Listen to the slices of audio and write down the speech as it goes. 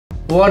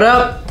What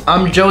up?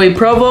 I'm Joey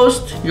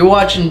Provost. You're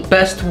watching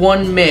Best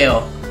One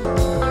Male.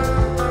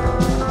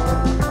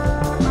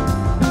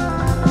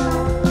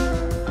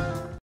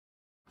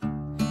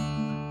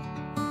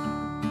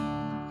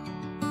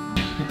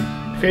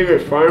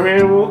 Favorite farm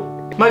animal?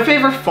 My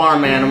favorite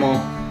farm animal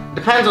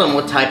depends on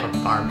what type of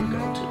farm you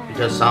go to,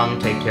 because some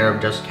take care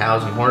of just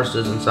cows and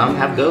horses and some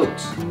have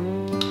goats.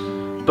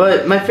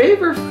 But my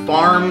favorite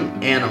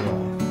farm animal?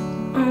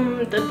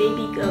 The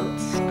baby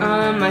goats.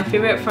 My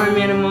favorite farm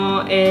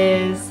animal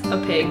is a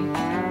pig,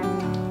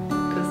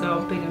 because they're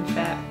all big and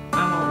fat. I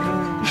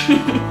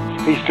won't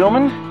know. He's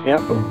filming?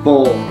 Yep, a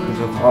bull, because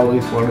I've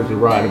always wanted to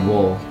ride a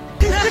bull.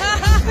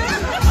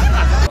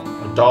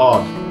 A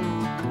dog.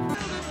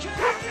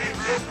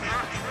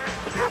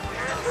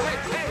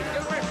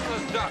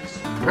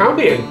 I'll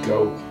be a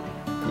goat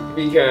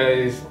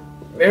because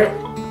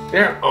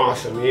they're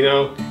awesome, you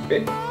know.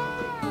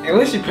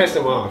 Unless you piss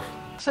them off.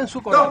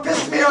 Don't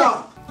piss me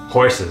off!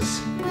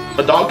 Horses.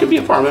 A dog could be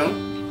a farm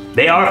animal.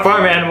 They are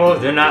farm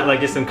animals. They're not like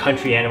just some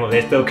country animal.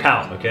 They still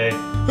count, okay?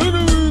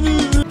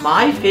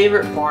 My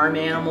favorite farm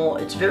animal,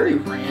 it's very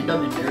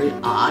random and very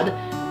odd.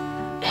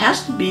 It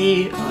has to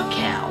be a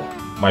cow.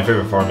 My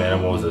favorite farm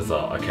animal is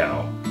a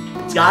cow.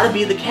 It's gotta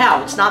be the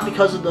cow. It's not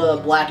because of the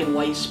black and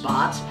white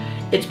spots.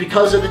 It's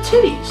because of the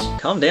titties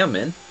Calm down,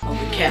 man. of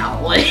the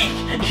cow. Like,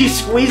 you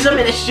squeeze them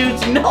and it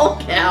shoots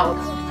milk out.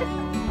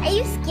 Are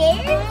you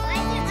scared? Why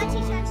is your auntie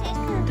trying to chase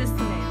you? Just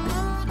the name.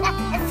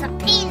 It's a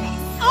penis.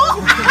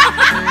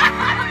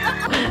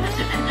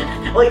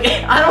 Like,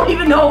 I don't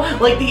even know,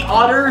 like the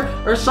udder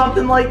or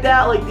something like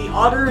that. Like the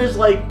udder is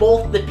like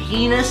both the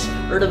penis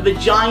or the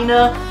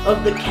vagina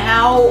of the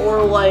cow,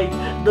 or like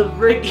the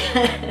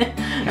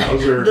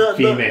Cows are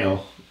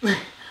female.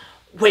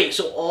 Wait,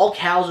 so all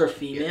cows are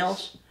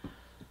females?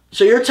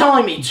 So you're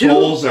telling me two?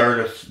 Bulls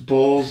are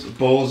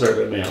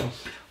the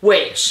males.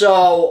 Wait,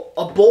 so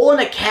a bull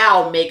and a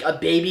cow make a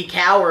baby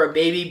cow or a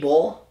baby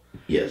bull?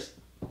 Yes.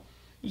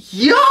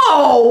 Yo,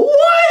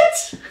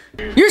 what?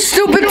 You're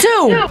stupid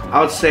too!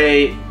 I would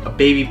say a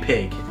baby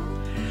pig.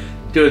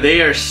 Dude,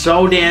 they are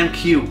so damn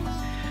cute.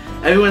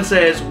 Everyone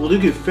says, well,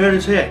 look at fat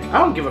as heck. I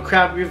don't give a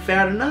crap if you're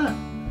fat or not.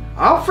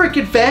 I'm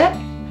freaking fat.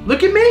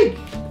 Look at me.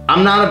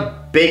 I'm not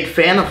a big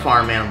fan of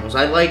farm animals.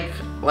 I like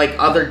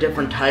other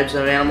different types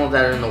of animals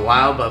that are in the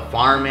wild, but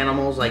farm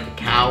animals like a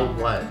cow,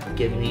 what?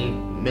 Give me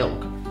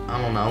milk.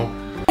 I don't know.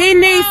 He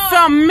needs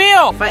some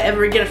milk! If I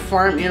ever get a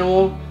farm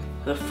animal,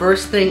 the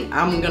first thing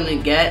I'm gonna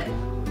get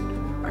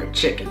are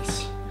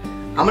chickens.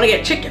 I'm gonna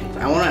get chickens.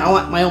 I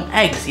want my own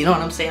eggs, you know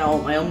what I'm saying? I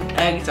want my own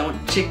eggs, I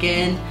want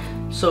chicken.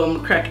 So I'm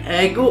gonna crack an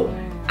egg. Oh,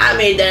 I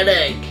made that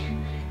egg.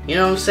 You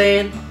know what I'm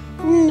saying?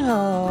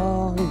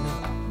 No.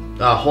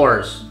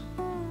 Horse.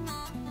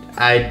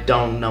 I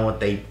don't know what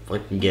they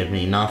fucking give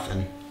me.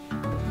 Nothing.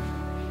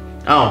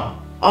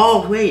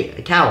 Oh wait,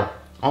 a cow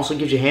also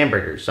gives you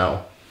hamburgers,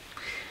 so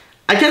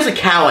I guess a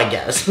cow, I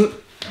guess.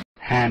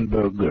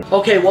 Hamburger.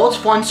 Okay, well, it's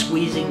fun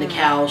squeezing the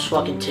cow's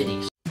fucking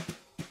titties.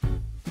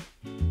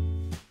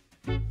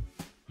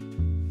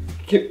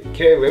 Can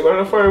I live on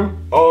a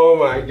farm? Oh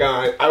my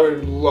god, I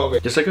would love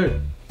it. Yes, I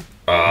could.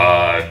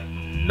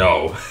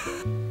 No.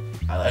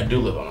 I do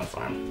live on a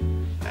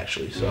farm,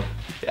 actually, so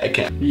yeah, I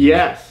can.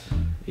 Yes.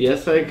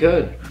 Yes, I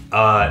could.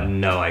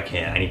 No, I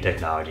can't. I need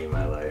technology in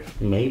my life.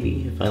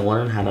 Maybe if I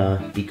learn how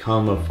to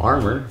become a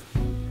farmer.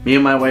 Me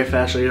and my wife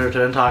actually are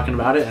talking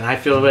about it, and I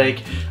feel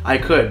like I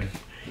could.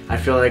 I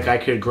feel like I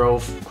could grow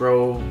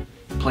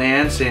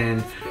plants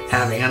and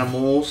have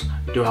animals.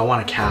 Dude, I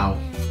want a cow.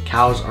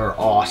 Cows are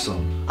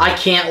awesome. I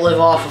can't live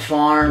off a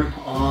farm.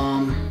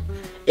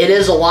 It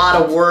is a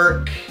lot of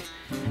work,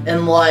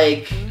 and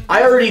like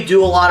I already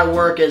do a lot of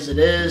work as it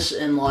is,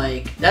 and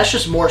like that's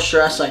just more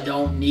stress I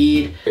don't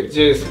need. It's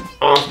just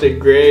off the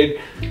grid.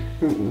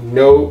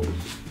 No,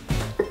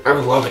 I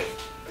would love it.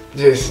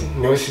 Just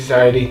no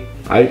society.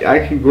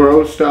 I can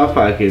grow stuff,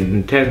 I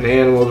can tend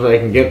animals, I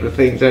can get the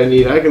things I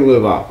need. I can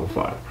live off a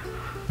farm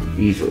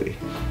easily.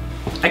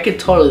 I could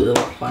totally live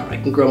off a farm. I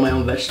can grow my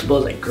own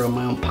vegetables, I can grow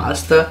my own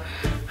pasta.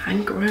 I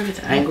can grow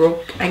everything. I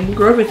can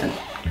grow everything.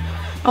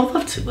 I would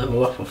love to live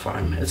off a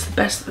farm. It's the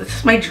best.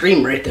 It's my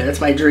dream right there. It's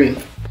my dream.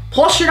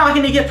 Plus, you're not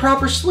going to get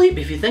proper sleep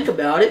if you think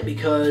about it,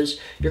 because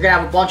you're going to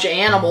have a bunch of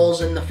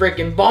animals in the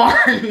freaking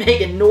barn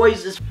making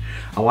noises.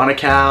 I want a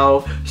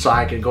cow so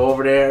I can go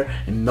over there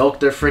and milk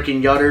their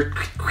freaking udder.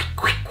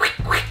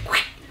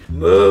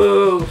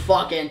 Moo,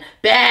 fucking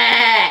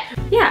bah!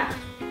 Yeah,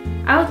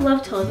 I would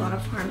love to live on a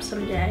farm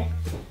someday.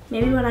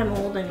 Maybe when I'm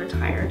old and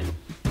retired.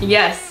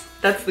 Yes,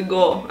 that's the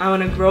goal. I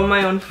want to grow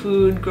my own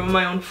food, grow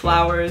my own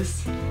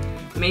flowers,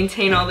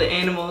 maintain all the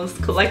animals,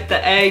 collect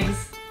the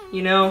eggs,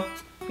 you know.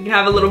 We can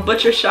have a little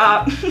butcher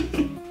shop,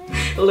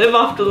 live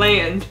off the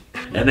land.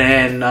 And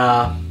then,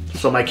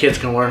 so my kids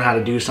can learn how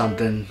to do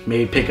something,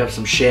 maybe pick up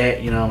some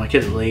shit, you know, my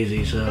kids are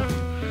lazy, so.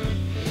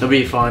 It'll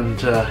be fun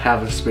to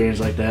have an experience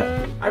like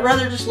that. I'd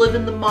rather just live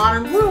in the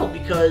modern world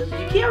because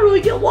you can't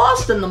really get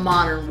lost in the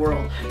modern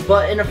world.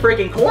 But in a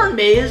freaking corn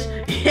maze,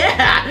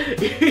 yeah,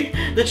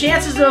 the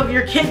chances of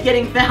your kid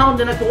getting found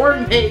in a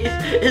corn maze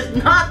is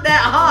not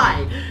that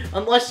high.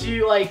 Unless they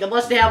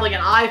have like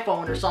an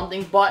iPhone or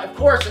something. But of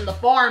course, in the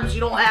farms, you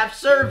don't have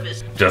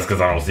service. Just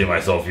because I don't see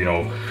myself, you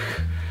know,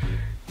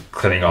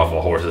 cleaning off a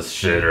horse's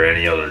shit or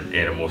any other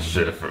animal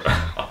shit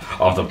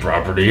off the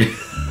property.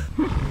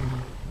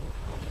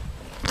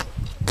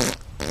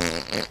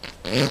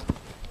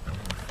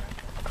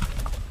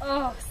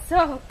 Oh,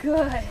 so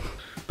good.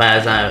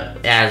 But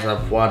as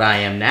of what I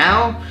am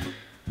now,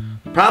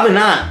 probably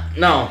not.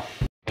 No.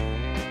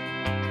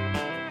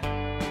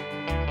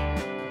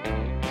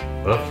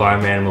 What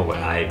farm animal would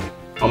I?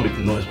 I'll make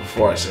the noise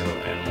before I say an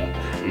animal.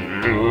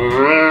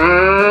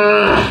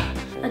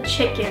 A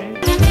chicken.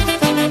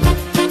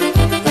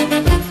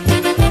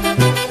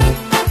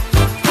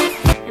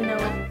 And they're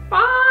like,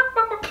 "Bawk,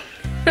 bawk,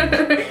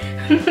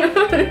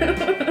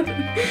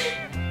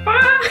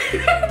 bawk."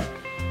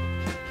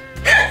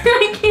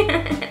 I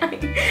can't.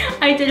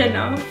 I did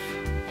enough.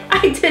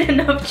 I did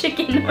enough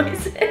chicken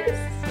noises.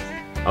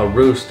 A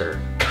rooster.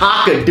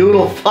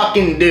 Cock-a-doodle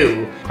fucking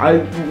do. I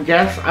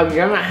guess I'm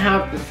gonna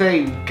have to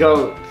say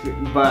goat,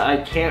 but I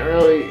can't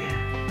really.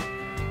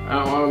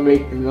 I don't want to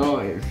make the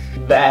noise.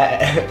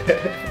 Bad.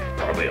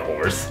 Probably a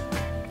horse.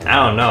 I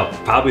don't know.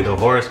 Probably the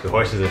horse, because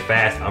horses are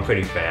fast. I'm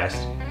pretty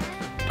fast.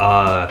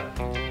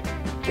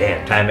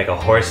 Damn, trying to make a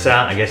horse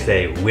sound. I guess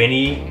they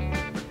whinny.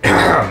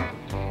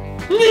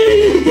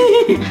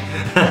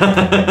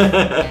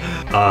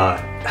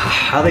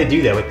 How they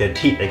do that with their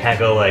teeth? They can't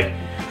go like.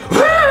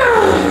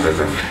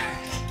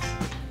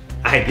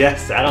 I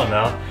guess, I don't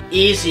know.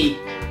 Easy.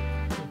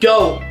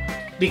 Go.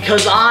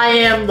 Because I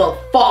am the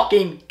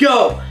fucking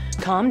goat.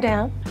 Calm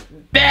down.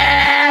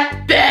 Bah,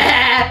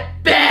 bah,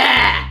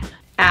 bah.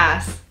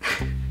 Ass.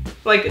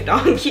 Like a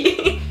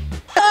donkey.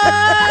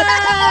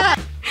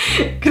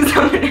 Because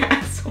I'm an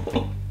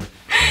asshole.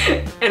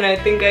 And I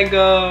think I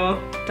go,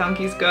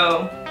 donkeys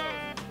go,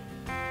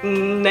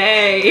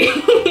 nay.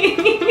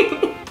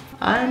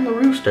 I'm a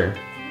rooster.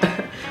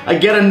 I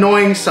get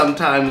annoying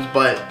sometimes,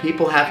 but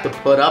people have to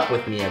put up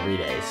with me every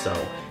day, so.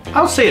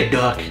 I'll say a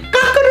duck.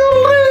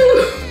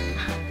 Cock-a-doodle-doo!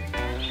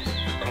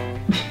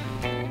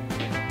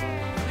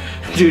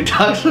 Dude,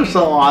 ducks are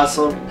so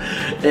awesome.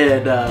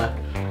 And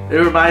it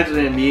reminds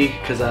me of me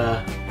because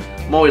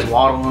I'm always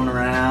waddling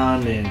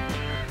around and,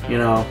 you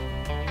know,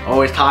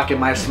 always talking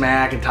my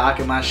smack and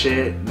talking my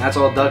shit. And that's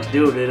all ducks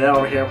do. They're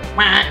over here.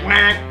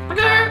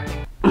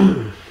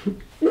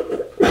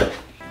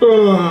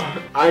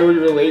 I would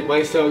relate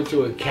myself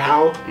to a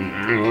cow.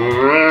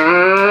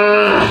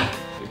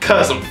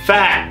 Because I'm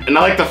fat and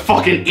I like to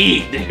fucking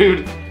eat,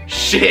 dude.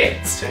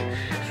 Shit.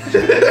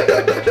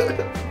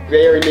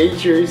 They are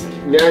nature's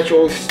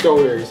natural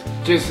stoners.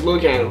 Just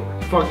look at them,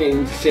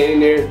 fucking sitting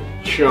there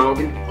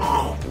chomping.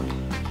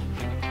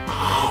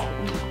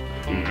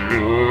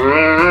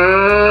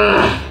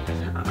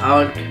 I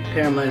would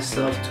compare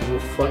myself to a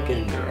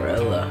fucking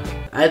gorilla.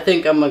 I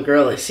think I'm a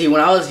gorilla. See, when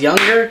I was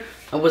younger,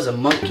 I was a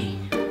monkey.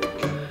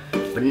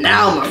 But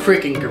now I'm a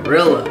freaking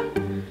gorilla.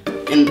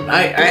 And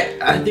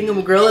I think I'm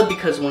a gorilla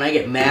because when I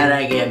get mad,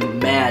 I get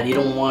mad. You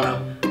don't wanna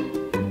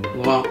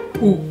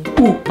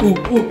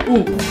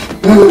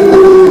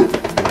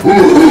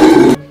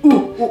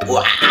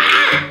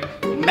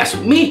mess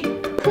with me.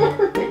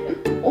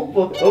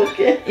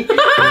 Okay.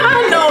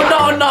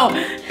 No.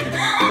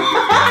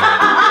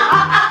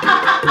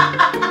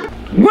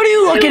 What are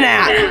you looking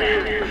at?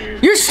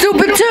 You're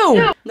stupid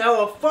too.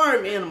 Now a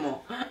farm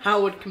animal, I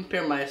would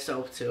compare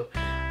myself to.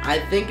 I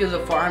think as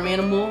a farm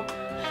animal,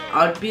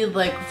 I'd be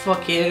like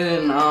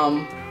fucking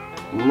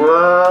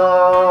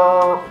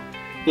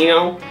You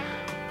know,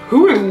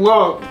 who would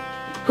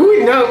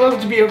not love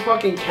to be a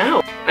fucking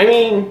cow? I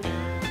mean,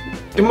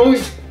 the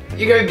most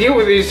you gotta deal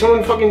with is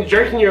someone fucking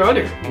jerking your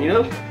udder, you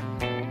know?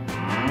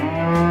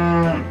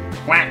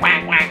 Quack,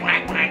 quack, quack,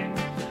 quack, quack.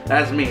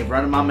 That's me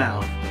running my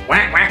mouth.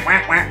 Quack, quack,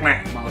 quack, quack,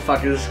 quack.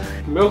 Motherfuckers.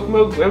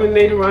 Milk,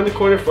 lemonade around the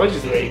corner, fudge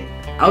is late.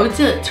 I would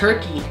say a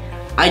turkey.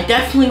 I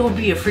definitely would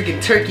be a freaking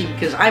turkey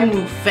because I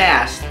move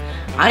fast.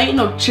 I ain't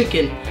no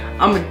chicken.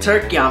 I'm a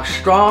turkey. I'm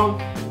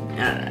strong.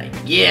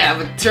 Yeah,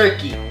 I'm a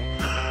turkey.